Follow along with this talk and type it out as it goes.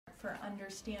for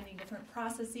understanding different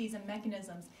processes and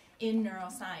mechanisms in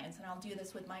neuroscience. And I'll do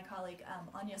this with my colleague,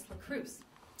 Agnès Lacreuse.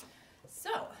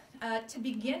 So, to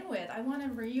begin with, I want to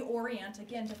reorient,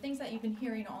 again, to things that you've been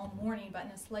hearing all morning, but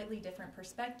in a slightly different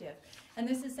perspective. And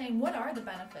this is saying, what are the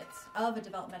benefits of a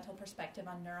developmental perspective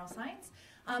on neuroscience?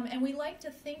 And we like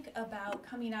to think about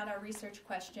coming at our research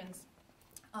questions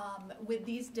with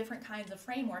these different kinds of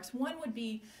frameworks. One would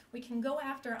be, we can go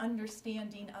after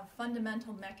understanding of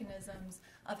fundamental mechanisms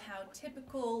of how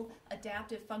typical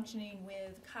adaptive functioning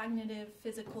with cognitive,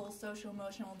 physical, social,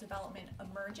 emotional development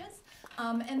emerges.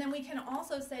 And then we can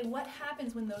also say what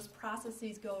happens when those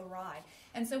processes go awry.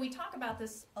 And so we talk about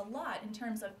this a lot in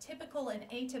terms of typical and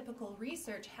atypical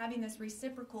research having this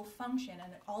reciprocal function.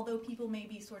 And although people may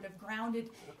be sort of grounded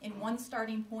in one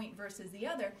starting point versus the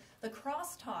other, the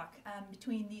crosstalk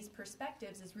between these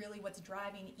perspectives is really what's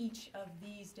driving each of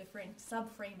these different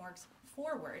sub-frameworks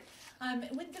forward.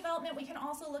 With development, we can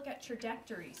also look at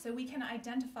trajectory. So we can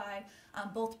identify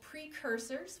both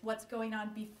precursors, what's going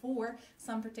on before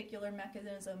some particular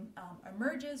mechanism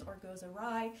emerges or goes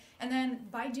awry. And then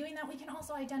by doing that, we can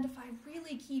also identify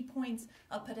really key points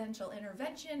of potential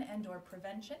intervention and or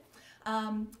prevention.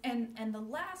 And the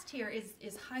last here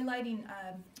is highlighting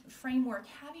framework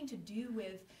having to do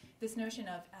with this notion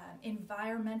of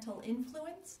environmental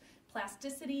influence,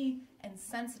 plasticity, and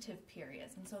sensitive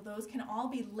periods. And so those can all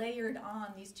be layered on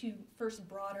these two first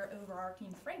broader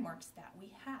overarching frameworks that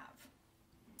we have.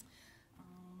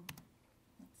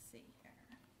 Let's see here.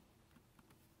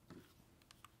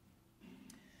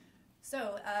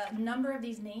 So a number of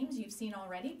these names you've seen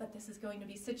already, but this is going to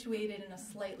be situated in a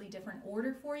slightly different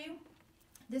order for you.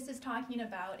 This is talking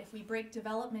about if we break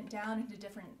development down into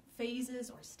different phases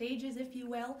or stages, if you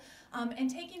will, and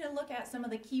taking a look at some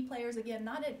of the key players, again,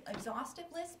 not an exhaustive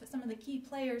list, but some of the key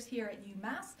players here at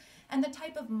UMass, and the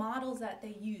type of models that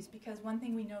they use, because one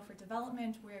thing we know for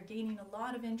development, we're gaining a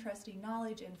lot of interesting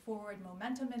knowledge and forward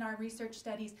momentum in our research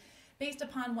studies based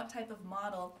upon what type of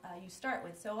model you start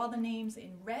with. So all the names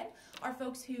in red are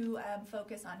folks who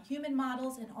focus on human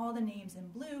models, and all the names in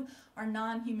blue are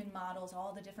non-human models,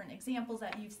 all the different examples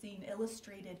that you've seen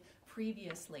illustrated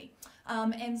previously.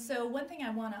 And so one thing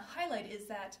I want to highlight is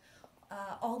that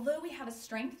although we have a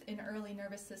strength in early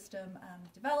nervous system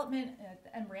development at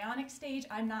the embryonic stage,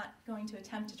 I'm not going to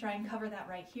attempt to try and cover that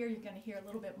right here. You're going to hear a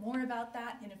little bit more about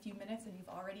that in a few minutes, and you've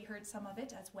already heard some of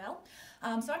it as well.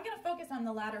 So I'm going to focus on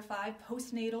the latter 5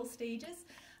 postnatal stages.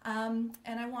 And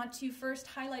I want to first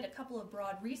highlight a couple of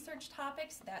broad research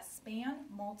topics that span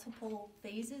multiple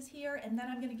phases here, and then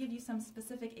I'm going to give you some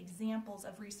specific examples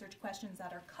of research questions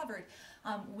that are covered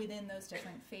within those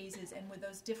different phases and with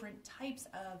those different types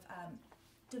of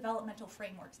developmental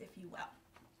frameworks, if you will.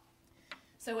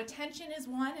 So attention is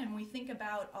one, and we think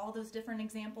about all those different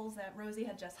examples that Rosie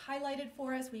had just highlighted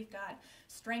for us. We've got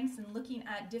strengths in looking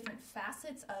at different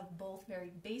facets of both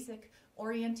very basic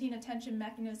orienting attention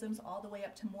mechanisms all the way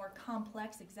up to more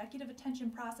complex executive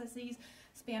attention processes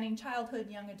spanning childhood,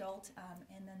 young adult,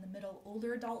 and then the middle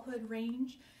older adulthood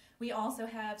range. We also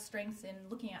have strengths in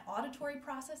looking at auditory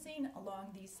processing along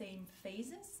these same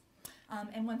phases.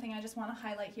 And one thing I just want to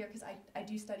highlight here, because I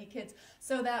do study kids,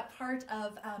 so that part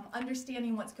of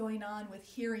understanding what's going on with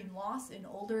hearing loss in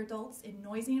older adults in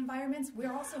noisy environments,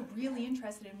 we're also really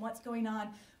interested in what's going on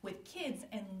with kids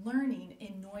and learning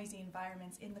in noisy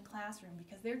environments in the classroom,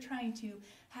 because they're trying to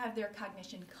have their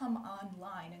cognition come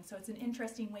online. And so it's an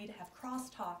interesting way to have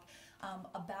crosstalk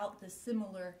about the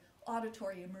similar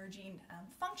auditory emerging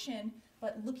function,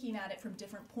 but looking at it from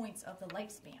different points of the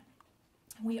lifespan.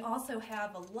 We also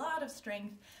have a lot of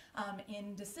strength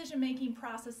in decision-making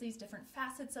processes, different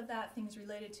facets of that, things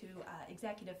related to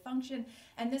executive function,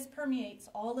 and this permeates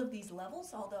all of these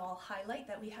levels, although I'll highlight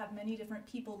that we have many different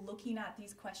people looking at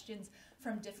these questions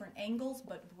from different angles,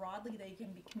 but broadly they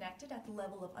can be connected at the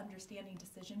level of understanding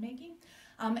decision-making.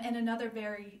 And another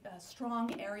very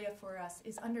strong area for us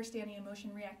is understanding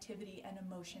emotion reactivity and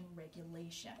emotion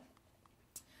regulation.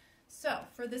 So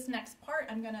for this next part,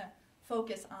 I'm going to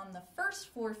focus on the first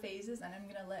 4 phases, and I'm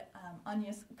going to let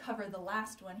Agnès cover the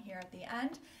last one here at the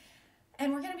end.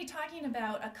 And we're going to be talking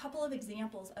about a couple of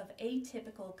examples of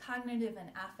atypical cognitive and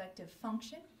affective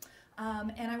function.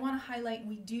 And I want to highlight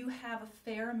we do have a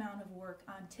fair amount of work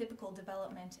on typical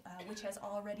development, which has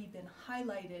already been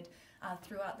highlighted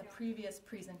throughout the previous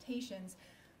presentations.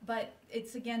 But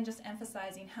it's, again, just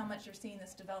emphasizing how much you're seeing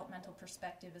this developmental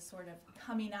perspective is sort of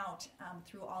coming out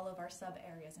through all of our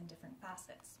sub-areas and different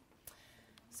facets.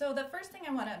 So the first thing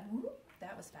I want to,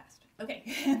 that was fast. Okay,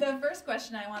 the first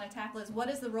question I want to tackle is, what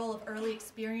is the role of early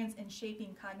experience in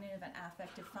shaping cognitive and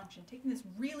affective function? Taking this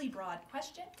really broad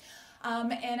question,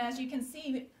 and as you can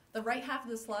see, The right half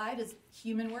of the slide is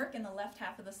human work, and the left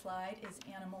half of the slide is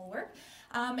animal work.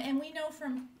 And we know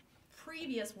from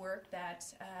previous work that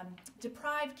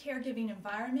deprived caregiving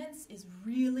environments is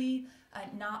really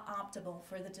not optimal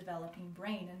for the developing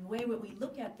brain. And the way that we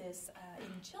look at this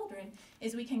in children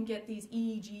is we can get these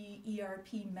EEG,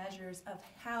 ERP measures of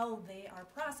how they are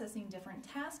processing different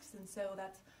tasks. And so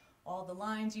that's all the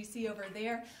lines you see over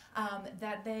there,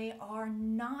 that they are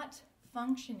not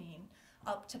functioning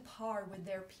up to par with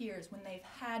their peers when they've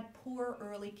had poor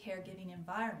early caregiving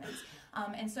environments.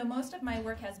 And so most of my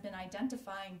work has been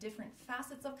identifying different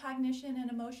facets of cognition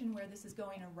and emotion where this is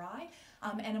going awry.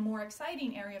 And a more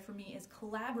exciting area for me is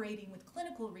collaborating with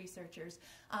clinical researchers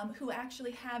who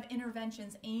actually have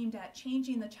interventions aimed at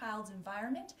changing the child's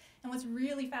environment. And what's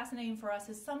really fascinating for us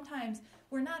is sometimes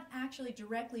we're not actually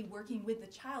directly working with the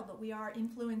child, but we are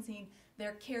influencing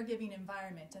their caregiving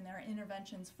environment, and their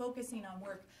interventions focusing on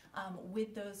work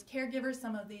with those caregivers.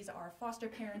 Some of these are foster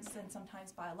parents and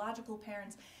sometimes biological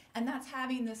parents, and that's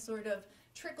having this sort of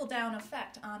trickle-down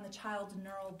effect on the child's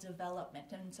neural development.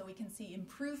 And so we can see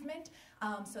improvement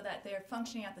so that they're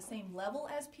functioning at the same level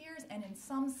as peers, and in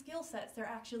some skill sets they're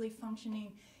actually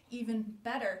functioning even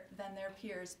better than their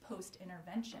peers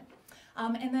post-intervention.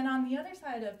 And then on the other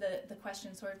side of the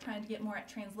question, sort of trying to get more at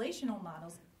translational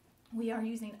models, we are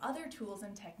using other tools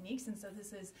and techniques, and so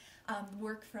this is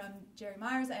work from Jerry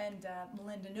Myers and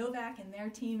Melinda Novak and their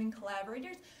team and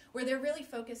collaborators, where they're really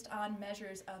focused on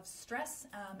measures of stress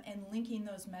and linking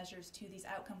those measures to these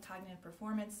outcome cognitive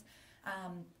performance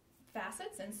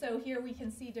facets. And so here we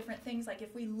can see different things, like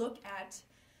if we look at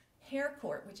hair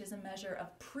court, which is a measure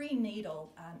of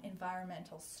prenatal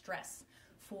environmental stress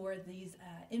for these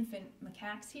infant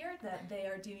macaques here, that they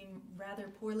are doing rather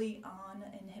poorly on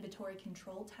inhibitory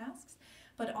control tasks.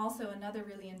 But also another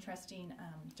really interesting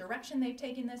direction they've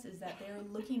taken this is that they're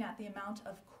looking at the amount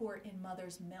of court in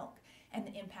mother's milk and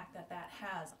the impact that that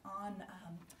has on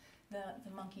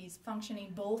the monkeys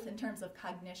functioning both in terms of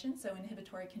cognition, so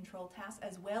inhibitory control tasks,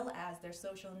 as well as their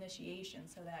social initiation,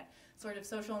 so that sort of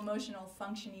social emotional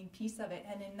functioning piece of it.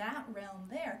 And in that realm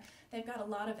there, they've got a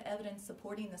lot of evidence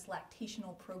supporting this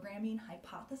lactational programming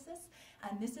hypothesis,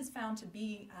 and this is found to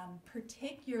be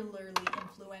particularly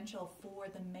influential for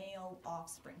the male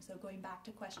offspring. So going back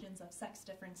to questions of sex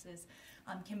differences,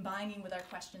 combining with our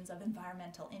questions of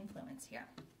environmental influence here.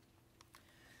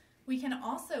 We can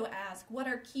also ask, what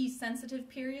are key sensitive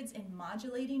periods in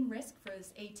modulating risk for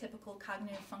this atypical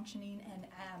cognitive functioning and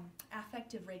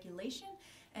affective regulation?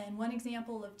 And one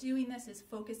example of doing this is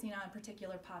focusing on a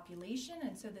particular population.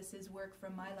 And so this is work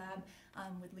from my lab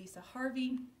with Lisa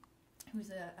Harvey, who's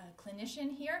a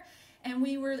clinician here. And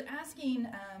we were asking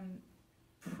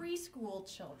preschool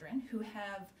children who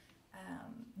have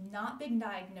not been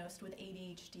diagnosed with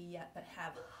ADHD yet, but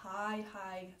have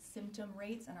high symptom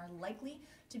rates and are likely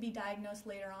to be diagnosed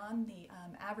later on. The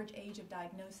average age of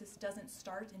diagnosis doesn't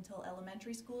start until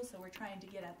elementary school, so we're trying to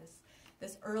get at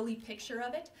this early picture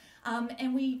of it.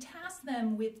 And we tasked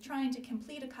them with trying to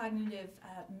complete a cognitive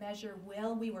measure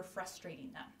while we were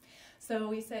frustrating them. So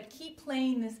we said, keep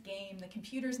playing this game. The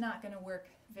computer's not going to work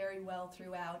very well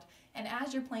throughout. And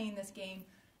as you're playing this game,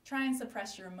 try and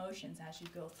suppress your emotions as you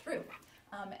go through.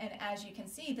 And as you can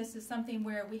see, this is something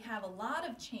where we have a lot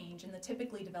of change in the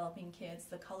typically developing kids.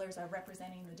 The colors are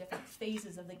representing the different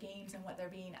phases of the games and what they're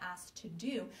being asked to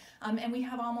do. And we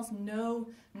have almost no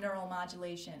neural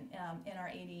modulation in our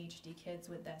ADHD kids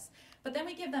with this. But then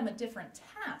we give them a different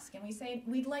task, and we say,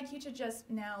 we'd like you to just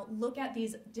now look at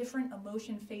these different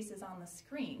emotion faces on the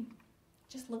screen.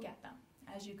 Just look at them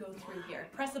as you go through here.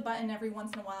 Press a button every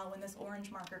once in a while when this orange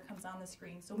marker comes on the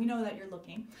screen, so we know that you're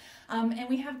looking. And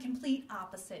we have a complete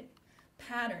opposite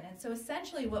pattern. And so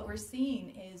essentially what we're seeing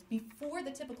is before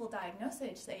the typical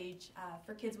diagnosis age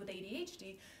for kids with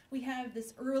ADHD, we have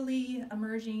this early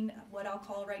emerging, what I'll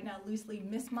call right now loosely,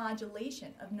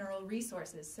 mismodulation of neural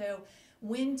resources. So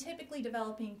when typically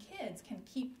developing kids can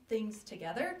keep things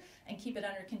together and keep it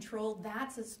under control,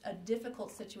 that's a difficult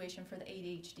situation for the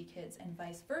ADHD kids, and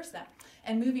vice versa.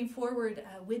 And moving forward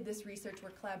with this research,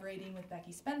 we're collaborating with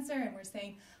Becky Spencer, and we're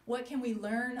saying, what can we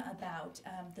learn about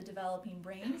the developing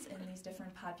brains in these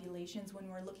different populations when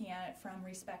we're looking at it from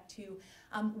respect to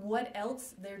what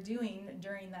else they're doing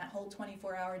during that whole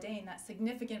 24-hour day and that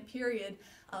significant period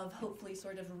of hopefully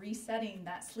sort of resetting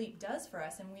that sleep does for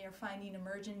us. And we are finding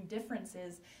emerging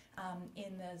differences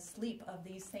in the sleep of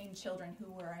these same children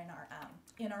who were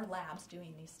in our labs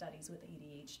doing these studies with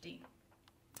ADHD.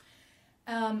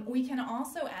 We can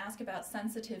also ask about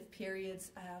sensitive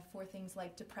periods for things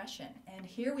like depression. And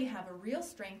here we have a real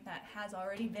strength that has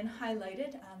already been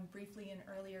highlighted briefly in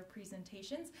earlier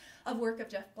presentations of work of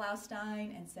Jeff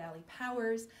Blaustein and Sally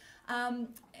Powers.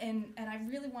 And I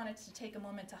really wanted to take a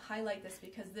moment to highlight this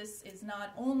because this is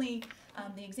not only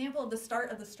the example of the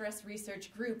start of the stress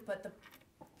research group, but the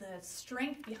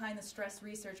strength behind the stress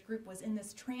research group was in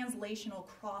this translational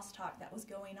crosstalk that was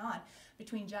going on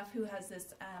between Jeff, who has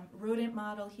this rodent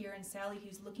model here, and Sally,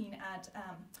 who's looking at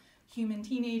human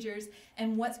teenagers,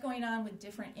 and what's going on with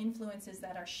different influences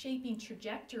that are shaping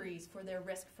trajectories for their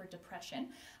risk for depression.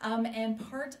 And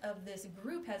part of this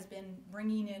group has been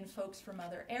bringing in folks from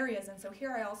other areas. And so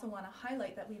here I also want to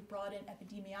highlight that we've brought in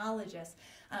epidemiologists.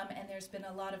 And there's been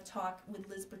a lot of talk with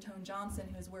Liz Bertone-Johnson,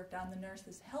 who has worked on the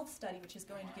Nurses' Health Study, which is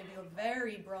going to give you a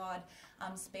very broad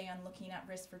span looking at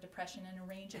risk for depression and a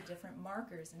range of different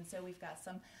markers. And so we've got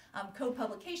some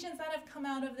co-publications that have come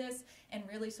out of this, and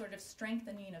really sort of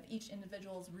strengthening of each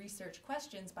individual's research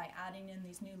questions by adding in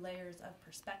these new layers of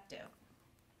perspective.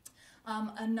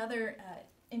 Another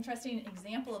interesting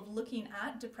example of looking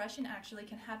at depression actually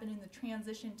can happen in the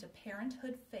transition to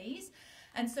parenthood phase.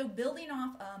 And so building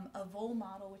off a VOL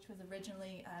model, which was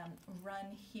originally run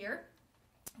here,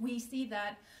 we see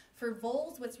that for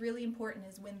VOLs, what's really important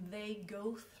is when they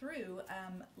go through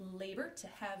labor to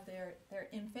have their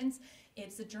infants,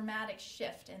 it's a dramatic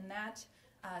shift, and that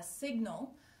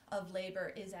signal of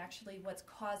labor is actually what's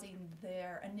causing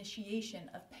their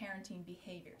initiation of parenting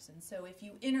behaviors. And so if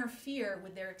you interfere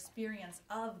with their experience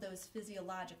of those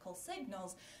physiological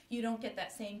signals, you don't get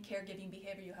that same caregiving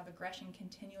behavior. You have aggression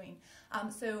continuing.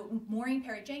 So Maureen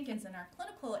Perry-Jenkins in our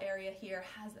clinical area here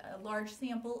has a large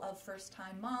sample of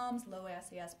first-time moms, low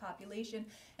SAS population,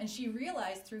 and she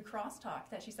realized through crosstalk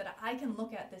that she said, I can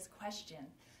look at this question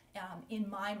in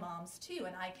my moms too,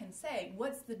 and I can say,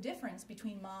 what's the difference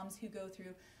between moms who go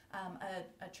through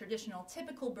a traditional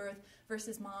typical birth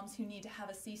versus moms who need to have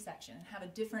a C-section and have a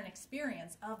different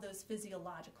experience of those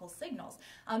physiological signals.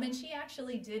 And she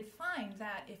actually did find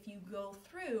that if you go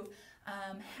through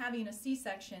having a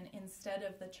C-section instead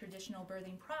of the traditional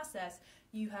birthing process,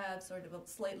 you have sort of a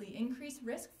slightly increased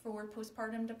risk for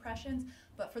postpartum depressions,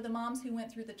 but for the moms who went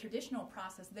through the traditional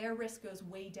process, their risk goes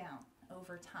way down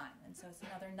over time. And so it's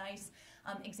another nice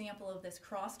example of this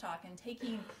crosstalk and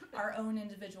taking our own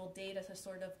individual data to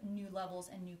sort of new levels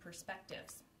and new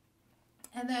perspectives.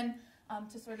 And then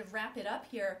to sort of wrap it up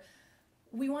here,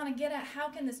 we want to get at how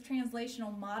can this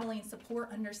translational modeling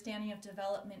support understanding of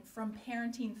development from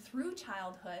parenting through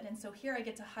childhood. And so here I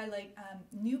get to highlight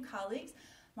new colleagues,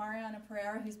 Mariana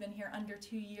Pereira, who's been here under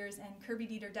 2 years, and Kirby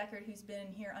Dieter-Deckert, who's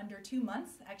been here under 2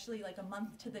 months, actually like a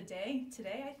month to the day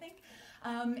today, I think.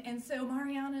 And so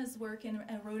Mariana's work in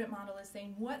a rodent model is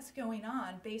saying what's going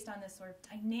on based on this sort of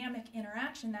dynamic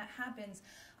interaction that happens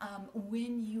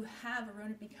when you have a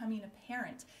rodent becoming a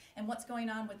parent, and what's going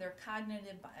on with their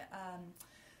cognitive,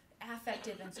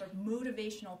 affective, and sort of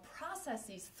motivational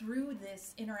processes through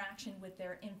this interaction with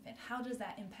their infant. How does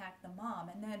that impact the mom?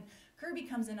 And then Kirby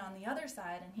comes in on the other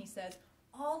side and he says,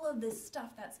 all of this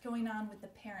stuff that's going on with the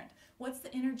parent, what's the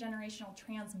intergenerational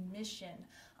transmission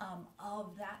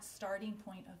of that starting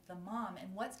point of the mom,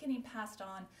 and what's getting passed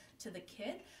on to the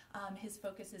kid? His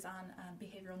focus is on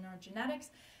behavioral neurogenetics,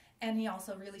 and he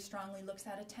also really strongly looks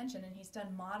at attention, and he's done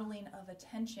modeling of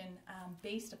attention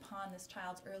based upon this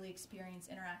child's early experience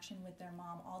interaction with their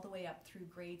mom all the way up through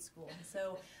grade school. And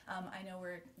so I know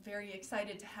we're very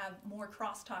excited to have more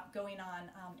crosstalk going on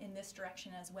in this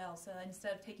direction as well. So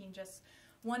instead of taking just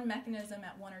one mechanism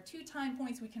at 1 or 2 time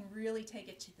points, we can really take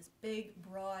it to this big,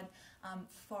 broad,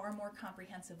 far more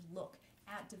comprehensive look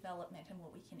at development and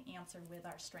what we can answer with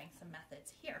our strengths and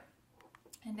methods here.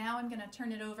 And now I'm going to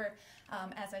turn it over,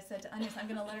 as I said to Agnès, I'm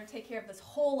going to let her take care of this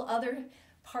whole other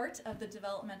part of the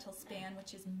developmental span,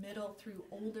 which is middle through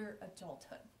older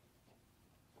adulthood.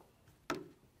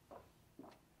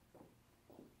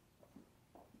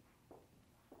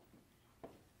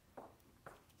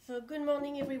 So good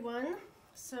morning, everyone.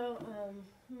 So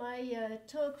my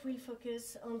talk will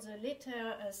focus on the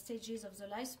later stages of the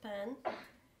lifespan,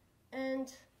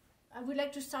 and I would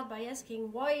like to start by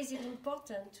asking, why is it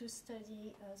important to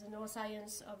study the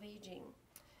neuroscience of aging?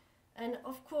 And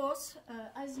of course,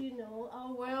 as you know,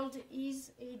 our world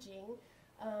is aging,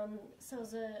 so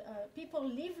the people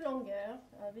live longer.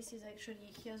 This is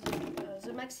actually here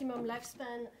the maximum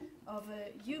lifespan of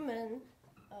a human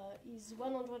is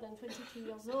 122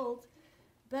 years old.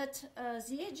 But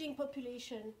the aging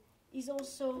population is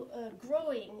also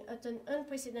growing at an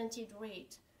unprecedented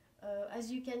rate.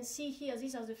 As you can see here,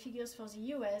 these are the figures for the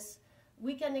US.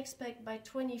 we can expect by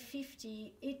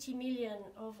 2050 80 million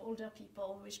of older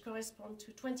people, which correspond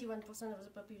to 21% of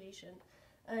the population.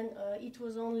 And it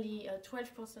was only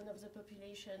 12% of the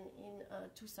population in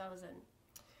 2000.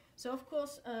 So of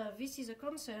course, this is a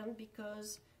concern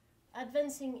because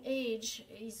advancing age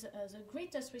is the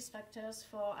greatest risk factors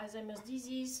for Alzheimer's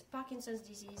disease, Parkinson's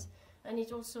disease, and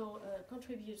it also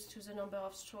contributes to the number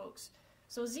of strokes.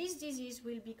 So these diseases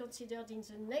will be considered in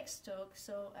the next talk,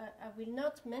 so I will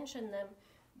not mention them,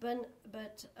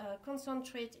 but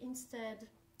concentrate instead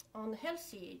on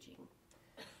healthy aging.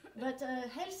 But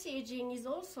healthy aging is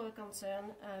also a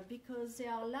concern because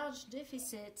there are large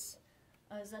deficits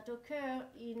that occur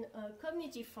in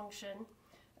cognitive function.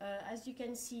 As you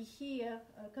can see here,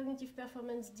 cognitive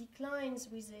performance declines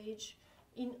with age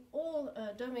in all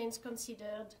domains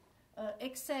considered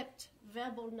except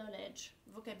verbal knowledge,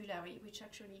 vocabulary, which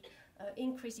actually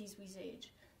increases with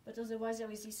age. But otherwise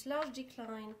there is this large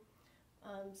decline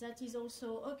that is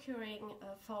also occurring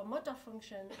for motor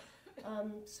function.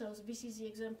 So this is the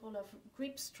example of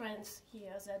grip strength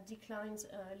here that declines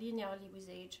linearly with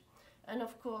age, and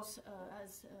of course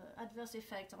has adverse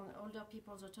effect on older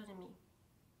people's autonomy.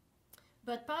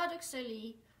 But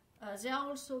paradoxically, there are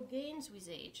also gains with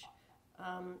age.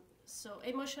 So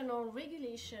emotional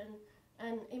regulation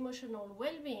and emotional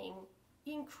well-being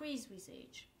increase with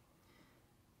age.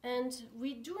 And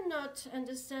we do not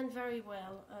understand very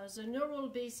well the neural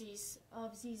basis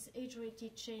of these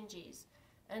age-related changes.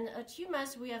 And at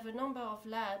UMass, we have a number of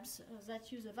labs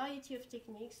that use a variety of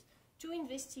techniques to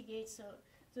investigate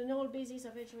the neural basis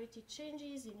of age-related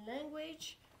changes in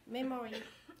language, memory,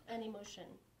 and emotion.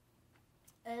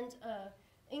 And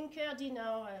anchored in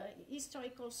our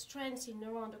historical strengths in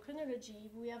neuroendocrinology,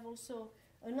 we have also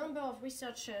a number of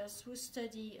researchers who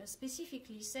study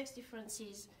specifically sex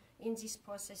differences in these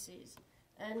processes.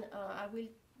 And I will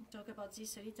talk about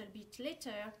this a little bit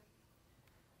later.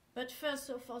 But first,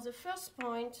 so for the first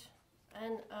point,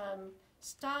 and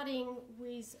starting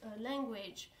with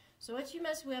language. So at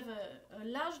UMass, we have a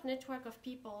large network of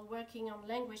people working on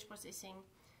language processing.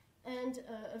 And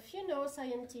a few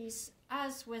neuroscientists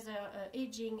ask whether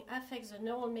aging affects the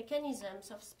neural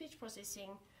mechanisms of speech processing,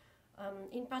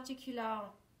 in particular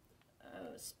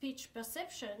speech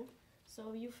perception.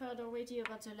 So you've heard already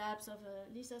about the labs of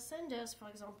Lisa Sanders, for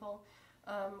example,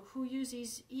 who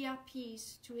uses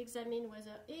ERPs to examine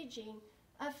whether aging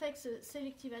affects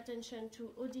selective attention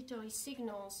to auditory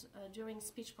signals during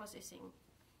speech processing.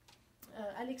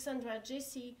 Alexandra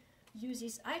Jesse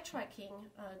uses eye tracking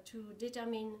to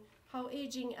determine how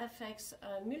aging affects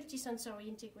multisensory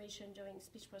integration during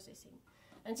speech processing.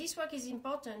 And this work is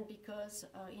important because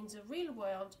in the real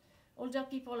world, older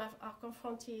people are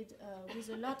confronted with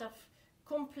a lot of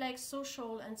complex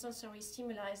social and sensory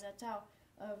stimuli that are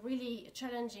really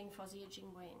challenging for the aging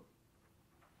brain.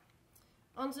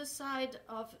 On the side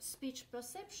of speech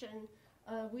perception,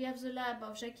 we have the lab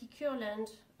of Jackie Kurland,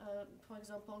 for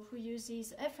example, who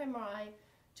uses fMRI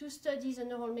to study the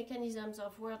neural mechanisms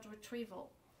of word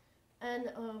retrieval.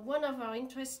 And one of our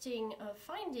interesting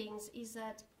findings is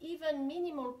that even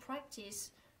minimal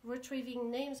practice retrieving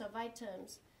names of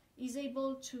items is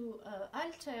able to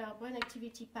alter brain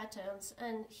activity patterns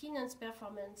and enhance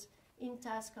performance in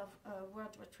tasks of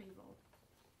word retrieval.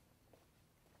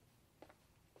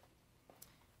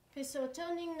 Okay, so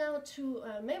turning now to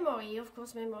memory. Of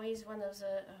course, memory is one of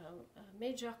the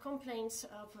major complaints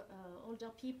of older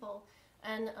people.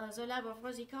 And the lab of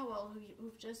Rosie Cowell, who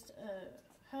you've just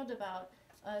heard about,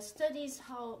 studies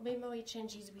how memory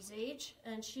changes with age.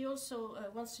 And she also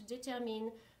wants to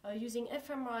determine, using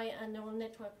fMRI and neural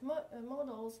network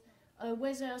models,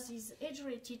 whether these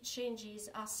age-related changes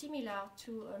are similar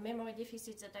to memory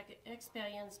deficits that are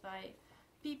experienced by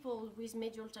people with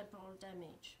medial temporal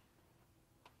damage.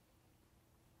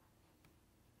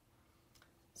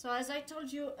 So as I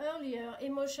told you earlier,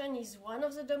 emotion is one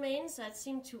of the domains that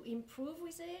seem to improve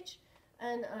with age.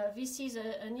 And this is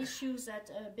an issue that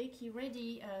Becky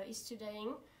Reddy is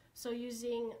studying. So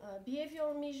using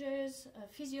behavioral measures,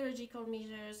 physiological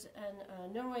measures,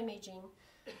 and neuroimaging.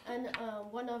 And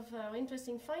one of our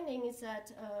interesting findings is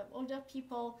that older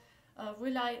people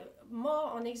rely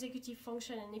more on executive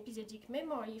function and episodic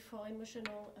memory for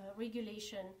emotional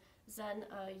regulation than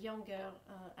younger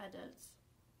adults.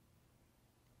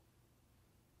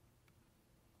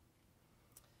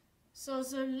 So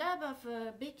the lab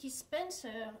of Becky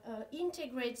Spencer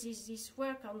integrates this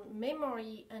work on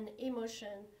memory and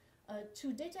emotion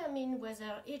to determine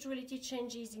whether age-related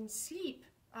changes in sleep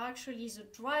are actually the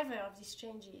driver of these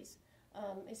changes,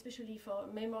 especially for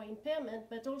memory impairment,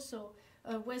 but also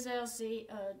whether they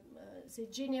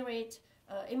generate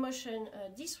emotion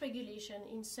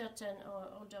dysregulation in certain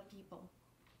older people.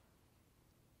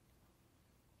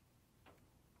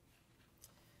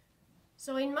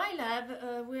 So in my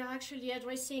lab, we are actually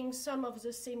addressing some of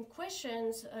the same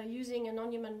questions using a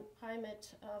non-human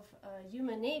primate of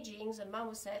human aging, the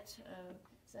marmoset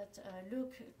that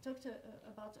Luke talked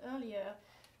about earlier.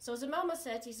 So the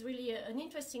marmoset is really an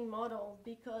interesting model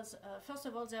because, first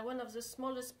of all, they're one of the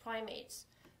smallest primates.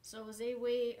 So they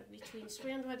weigh between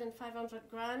 300 and 500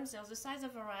 grams. They're the size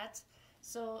of a rat.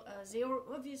 So they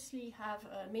obviously have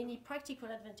many practical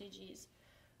advantages.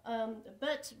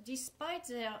 But despite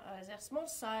their small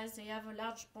size, they have a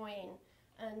large brain,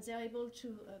 and they're able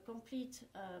to complete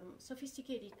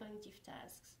sophisticated cognitive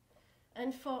tasks.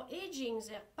 And for aging,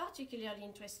 they're particularly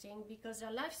interesting because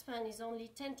their lifespan is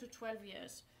only 10 to 12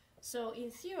 years. So in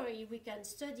theory, we can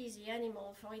study the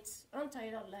animal for its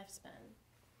entire lifespan.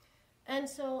 And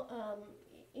so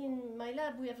in my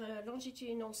lab, we have a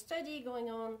longitudinal study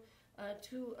going on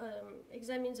to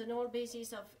examine the neural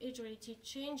basis of age-related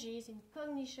changes in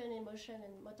cognition, emotion,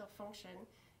 and motor function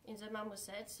in the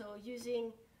marmoset. So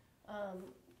using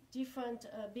different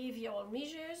behavioral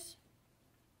measures.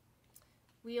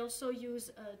 We also use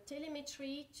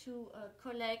telemetry to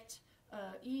collect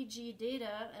EEG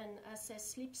data and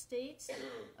assess sleep states,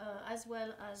 as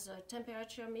well as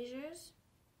temperature measures.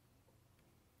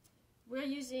 We're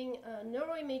using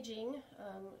neuroimaging,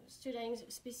 studying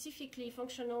specifically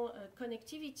functional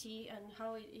connectivity and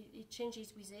how it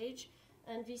changes with age.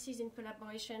 And this is in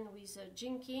collaboration with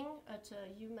Jin King at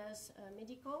UMass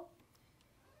Medical.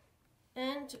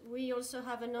 And we also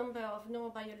have a number of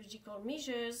neurobiological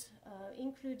measures,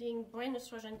 including brain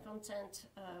estrogen content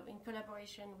in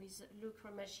collaboration with Luc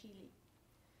Ramashili.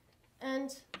 And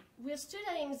we're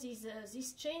studying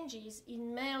these changes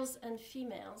in males and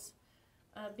females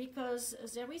because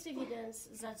there is evidence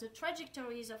that the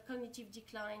trajectories of cognitive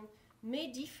decline may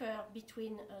differ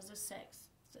between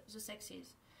the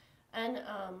sexes. And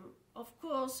of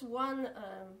course, one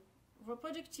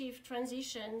reproductive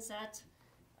transition that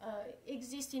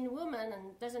exists in women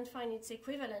and doesn't find its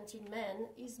equivalent in men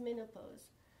is menopause.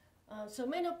 So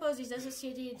menopause is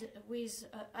associated with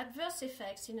adverse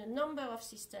effects in a number of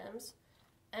systems,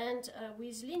 and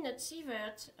with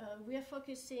Lynott-Sievert, we are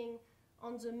focusing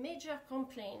on the major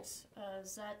complaints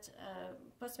that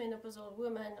postmenopausal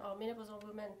women or menopausal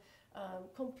women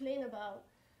complain about,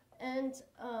 and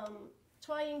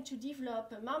trying to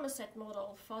develop a marmoset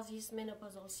model for these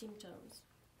menopausal symptoms.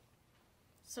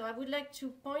 So I would like to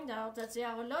point out that there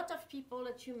are a lot of people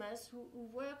at UMass who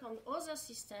work on other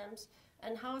systems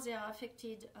and how they are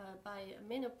affected by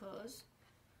menopause.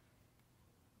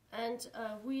 And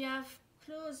we have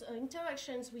close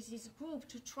interactions with this group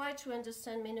to try to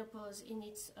understand menopause in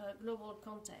its global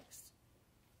context.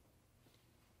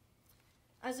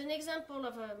 As an example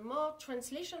of a more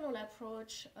translational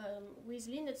approach, with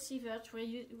Lynott-Sievert,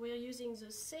 we're using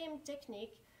the same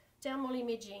technique, thermal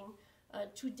imaging,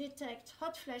 to detect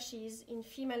hot flashes in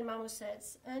female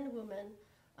marmosets and women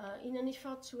in an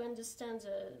effort to understand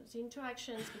the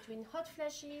interactions between hot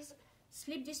flashes,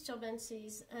 sleep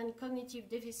disturbances, and cognitive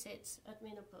deficits at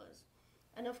menopause.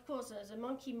 And of course, the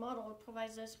monkey model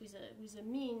provides us with a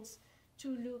means to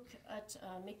look at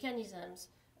mechanisms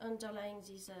underlying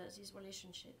these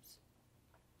relationships.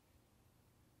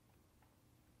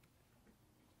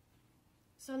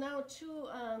 So now to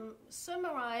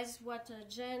summarize what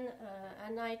Jen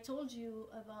and I told you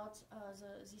about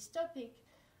this topic,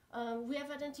 we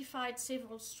have identified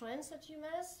several strengths at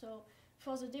UMass. So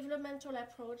for the developmental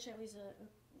approach, there is a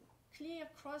clear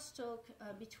crosstalk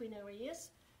between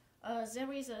areas.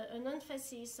 There is an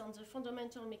emphasis on the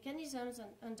fundamental mechanisms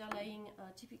underlying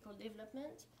typical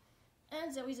development.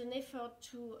 And there is an effort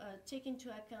to take into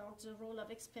account the role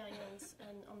of experience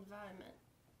and environment.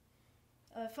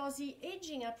 For the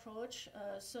aging approach,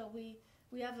 so we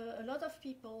have a lot of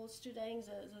people studying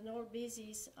the neural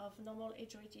basis of normal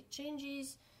age-related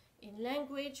changes in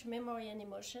language, memory, and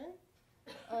emotion.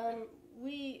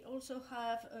 We also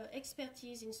have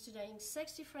expertise in studying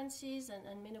sex differences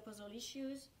and menopausal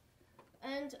issues.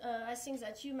 And I think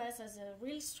that UMass has a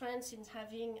real strength in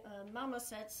having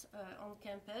marmosets on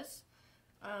campus.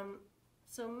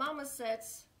 So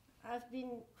marmosets have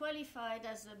been qualified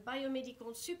as a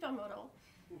biomedical supermodel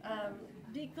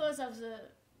because of the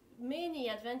many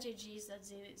advantages that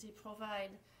they provide,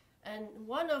 and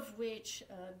one of which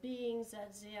being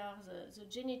that they are the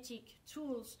genetic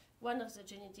tools, one of the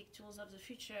genetic tools of the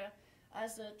future,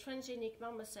 as transgenic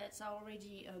marmosets are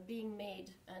already being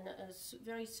made and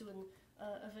very soon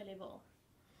available.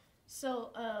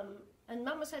 So, and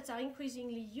marmosets are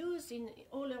increasingly used in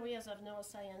all areas of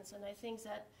neuroscience, and I think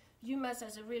that UMass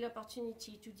has a real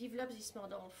opportunity to develop this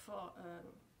model for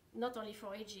not only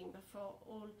for aging, but for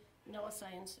all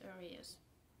neuroscience areas.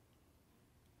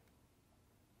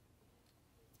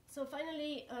 So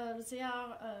finally, there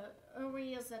are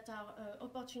areas that are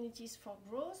opportunities for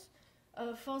growth.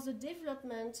 For the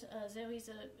development, there is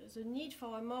the need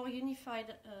for a more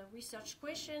unified research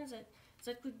questions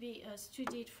that could be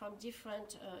studied from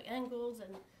different angles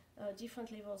and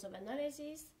different levels of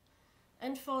analysis.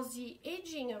 And for the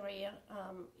aging area,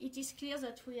 it is clear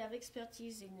that we have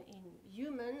expertise in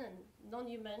human and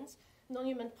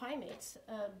non-human primates,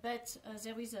 but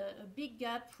there is a big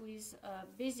gap with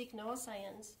basic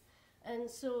neuroscience. And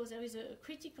so there is a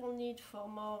critical need for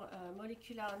more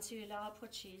molecular and cellular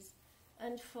approaches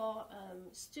and for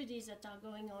studies that are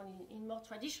going on in more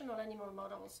traditional animal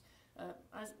models,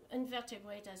 as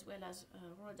invertebrate as well as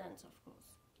rodents, of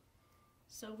course.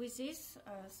 So with this,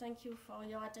 thank you for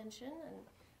your attention, and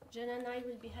Jen and I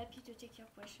will be happy to take your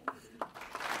questions.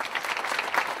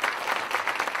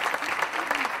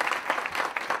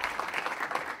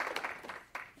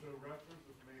 So reference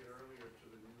was made earlier to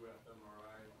the new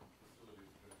fMRI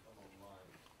facilities that come online.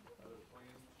 Are there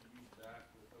plans to use that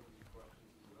with some of these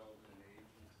questions in development and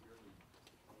aging? Clearly,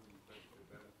 some of these things could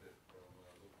benefit from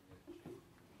looking at changes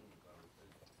in humans, I would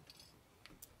think.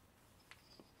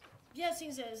 Yeah, I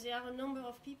think there are a number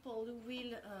of people who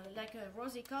will, like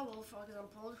Rosie Cowell, for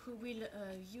example, who will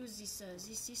use this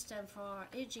system for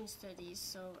aging studies.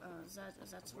 So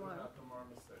that's one. What about the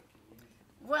marmoset?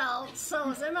 Well,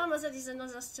 so the marmoset is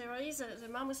another story. The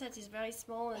marmoset is very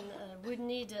small and would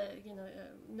need,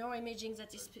 neuroimaging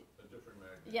that is... A different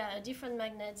magnet. Yeah, a different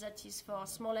magnet that is for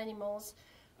small animals.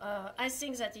 I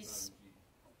think that is...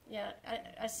 Yeah,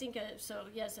 I think, so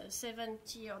yes,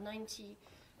 70 or 90.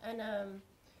 And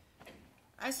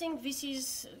I think this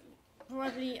is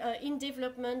probably in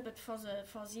development, but for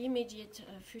the immediate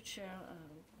future,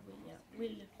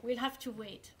 we'll have to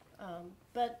wait.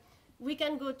 But we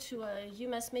can go to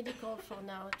UMass Medical for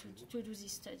now to do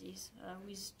these studies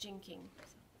with jinking.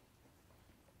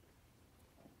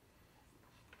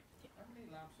 How many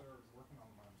labs are working on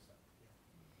marmoset?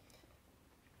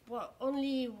 Well,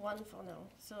 only one for now.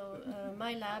 So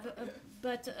my lab,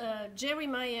 but Jerry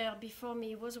Meyer before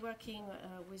me was working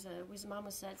with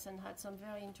marmosets and had some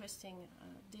very interesting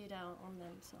data on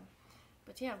them. So,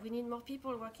 but yeah, we need more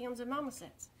people working on the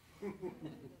marmosets.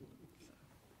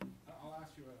 I'll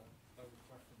ask you a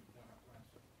question you don't have to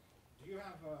answer. Do you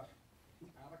have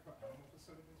adequate animal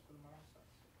facilities for the marmosets?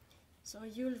 So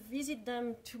you'll visit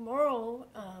them tomorrow.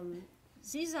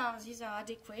 These are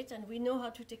adequate, and we know how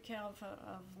to take care of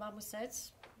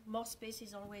marmosets. More space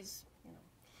is always,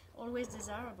 always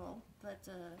desirable. But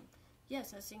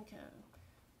yes, I think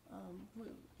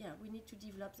we need to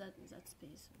develop that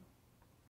space.